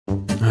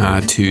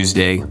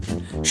Tuesday.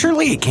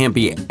 Surely it can't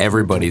be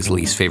everybody's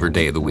least favorite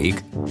day of the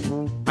week.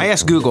 I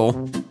asked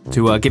Google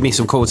to give me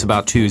some quotes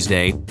about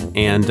Tuesday,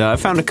 and I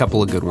found a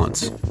couple of good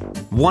ones.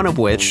 One of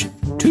which,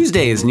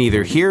 Tuesday is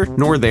neither here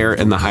nor there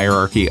in the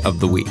hierarchy of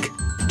the week.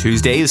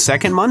 Tuesday is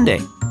second Monday.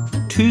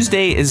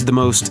 Tuesday is the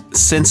most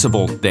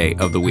sensible day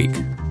of the week.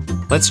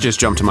 Let's just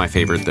jump to my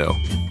favorite, though.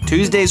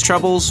 Tuesday's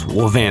troubles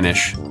will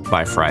vanish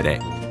by Friday.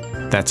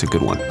 That's a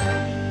good one.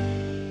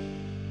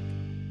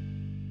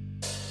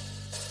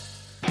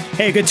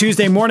 Hey, good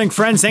Tuesday morning,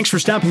 friends. Thanks for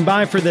stopping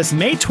by for this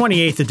May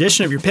 28th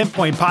edition of your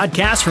Pinpoint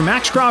Podcast. For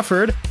Max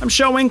Crawford, I'm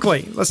Shel.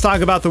 Let's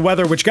talk about the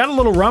weather, which got a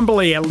little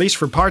rumbly, at least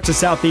for parts of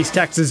southeast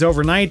Texas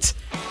overnight.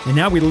 And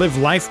now we live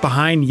life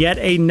behind yet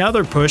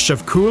another push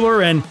of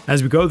cooler and,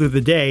 as we go through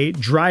the day,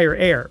 drier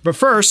air. But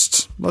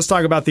first, let's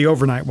talk about the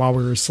overnight while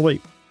we were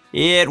asleep.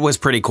 It was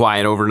pretty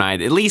quiet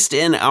overnight, at least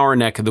in our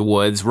neck of the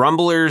woods.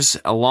 Rumblers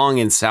along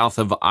and south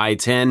of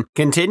I-10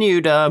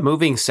 continued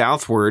moving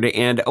southward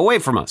and away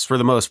from us for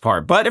the most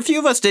part. But a few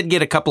of us did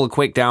get a couple of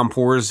quick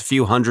downpours, a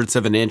few hundredths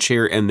of an inch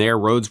here and there.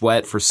 Roads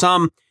wet for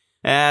some.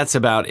 That's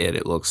about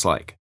it looks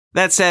like.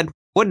 That said,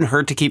 wouldn't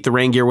hurt to keep the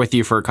rain gear with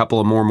you for a couple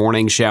of more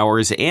morning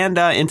showers and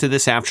into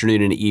this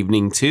afternoon and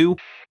evening too.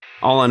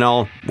 All in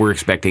all, we're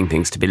expecting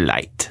things to be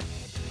light.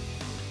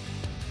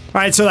 All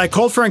right, so that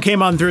cold front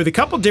came on through. The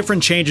couple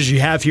different changes you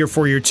have here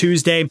for your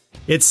Tuesday.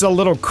 It's a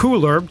little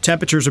cooler.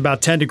 Temperatures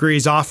about 10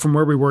 degrees off from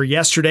where we were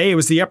yesterday. It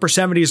was the upper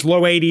 70s,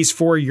 low 80s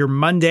for your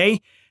Monday.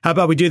 How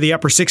about we do the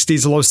upper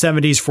 60s, low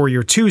 70s for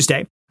your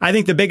Tuesday? I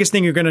think the biggest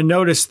thing you're going to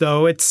notice,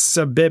 though, it's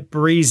a bit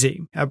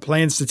breezy. Have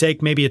plans to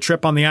take maybe a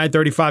trip on the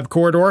I-35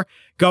 corridor.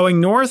 Going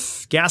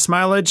north, gas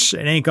mileage,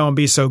 it ain't going to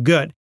be so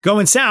good.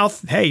 Going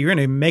south, hey, you're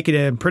going to make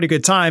it a pretty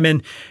good time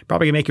and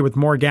probably going to make it with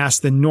more gas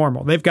than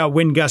normal. They've got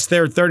wind gusts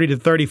there, 30 to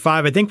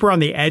 35. I think we're on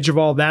the edge of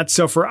all that.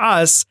 So for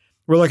us,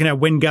 we're looking at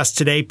wind gusts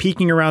today,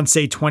 peaking around,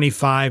 say,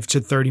 25 to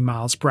 30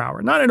 miles per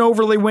hour. Not an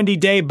overly windy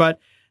day, but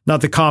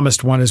not the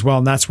calmest one as well.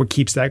 And that's what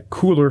keeps that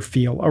cooler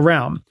feel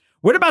around.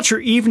 What about your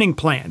evening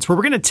plans? Where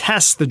we're going to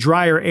test the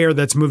drier air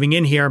that's moving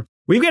in here.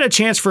 We've got a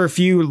chance for a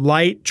few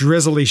light,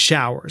 drizzly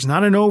showers.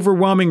 Not an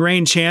overwhelming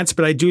rain chance,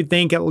 but I do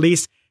think at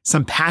least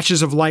some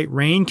patches of light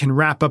rain can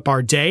wrap up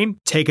our day,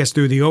 take us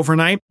through the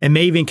overnight, and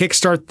may even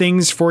kickstart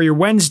things for your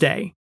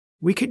Wednesday.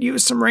 We could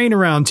use some rain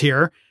around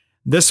here.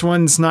 This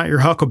one's not your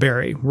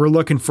huckleberry. We're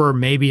looking for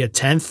maybe a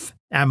tenth,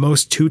 at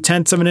most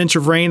 2/10 of an inch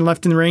of rain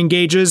left in the rain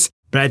gauges,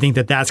 but I think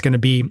that that's going to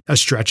be a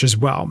stretch as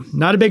well.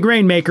 Not a big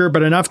rainmaker,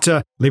 but enough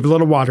to leave a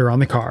little water on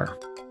the car.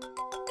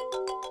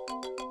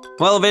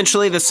 Well,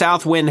 eventually the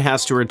south wind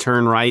has to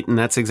return, right? And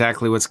that's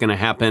exactly what's going to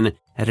happen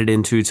headed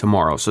into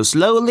tomorrow. So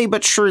slowly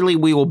but surely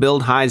we will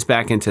build highs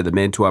back into the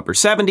mid to upper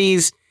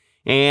 70s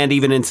and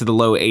even into the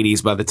low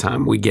 80s by the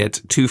time we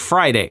get to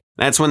Friday.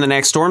 That's when the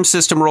next storm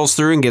system rolls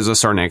through and gives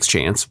us our next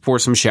chance for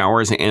some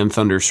showers and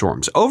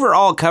thunderstorms.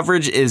 Overall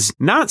coverage is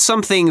not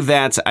something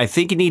that I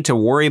think you need to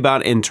worry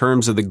about in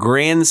terms of the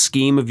grand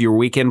scheme of your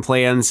weekend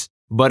plans,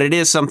 but it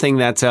is something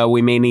that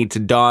we may need to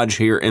dodge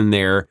here and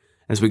there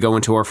as we go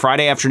into our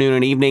Friday afternoon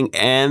and evening,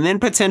 and then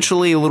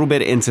potentially a little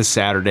bit into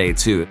Saturday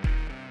too.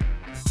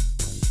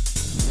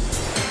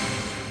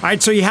 All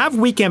right, so you have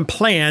weekend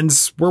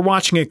plans. We're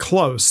watching it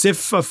close.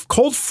 If a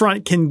cold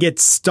front can get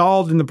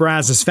stalled in the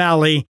Brazos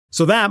Valley,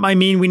 so that might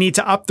mean we need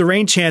to up the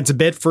rain chance a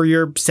bit for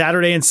your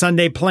Saturday and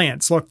Sunday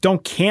plans. Look,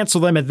 don't cancel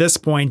them at this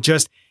point.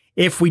 Just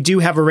if we do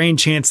have a rain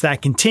chance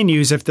that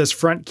continues, if this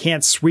front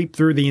can't sweep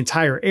through the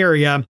entire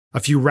area,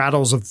 a few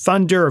rattles of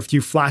thunder, a few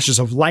flashes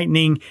of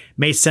lightning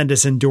may send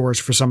us indoors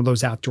for some of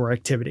those outdoor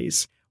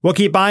activities. We'll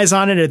keep eyes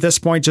on it. At this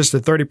point, just a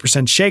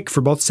 30% shake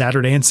for both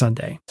Saturday and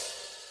Sunday.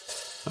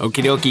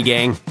 Okie dokie,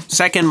 gang.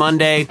 Second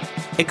Monday,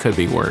 it could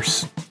be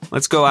worse.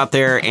 Let's go out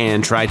there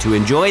and try to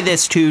enjoy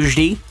this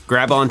Tuesday.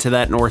 Grab onto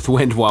that north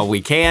wind while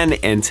we can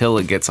until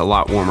it gets a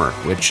lot warmer,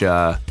 which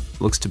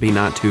looks to be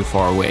not too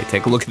far away.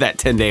 Take a look at that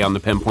 10-day on the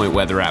Pinpoint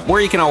Weather app,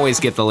 where you can always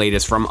get the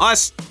latest from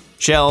us,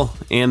 Shel,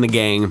 and the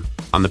gang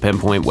on the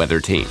Pinpoint Weather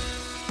team.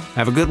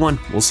 Have a good one.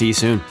 We'll see you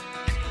soon.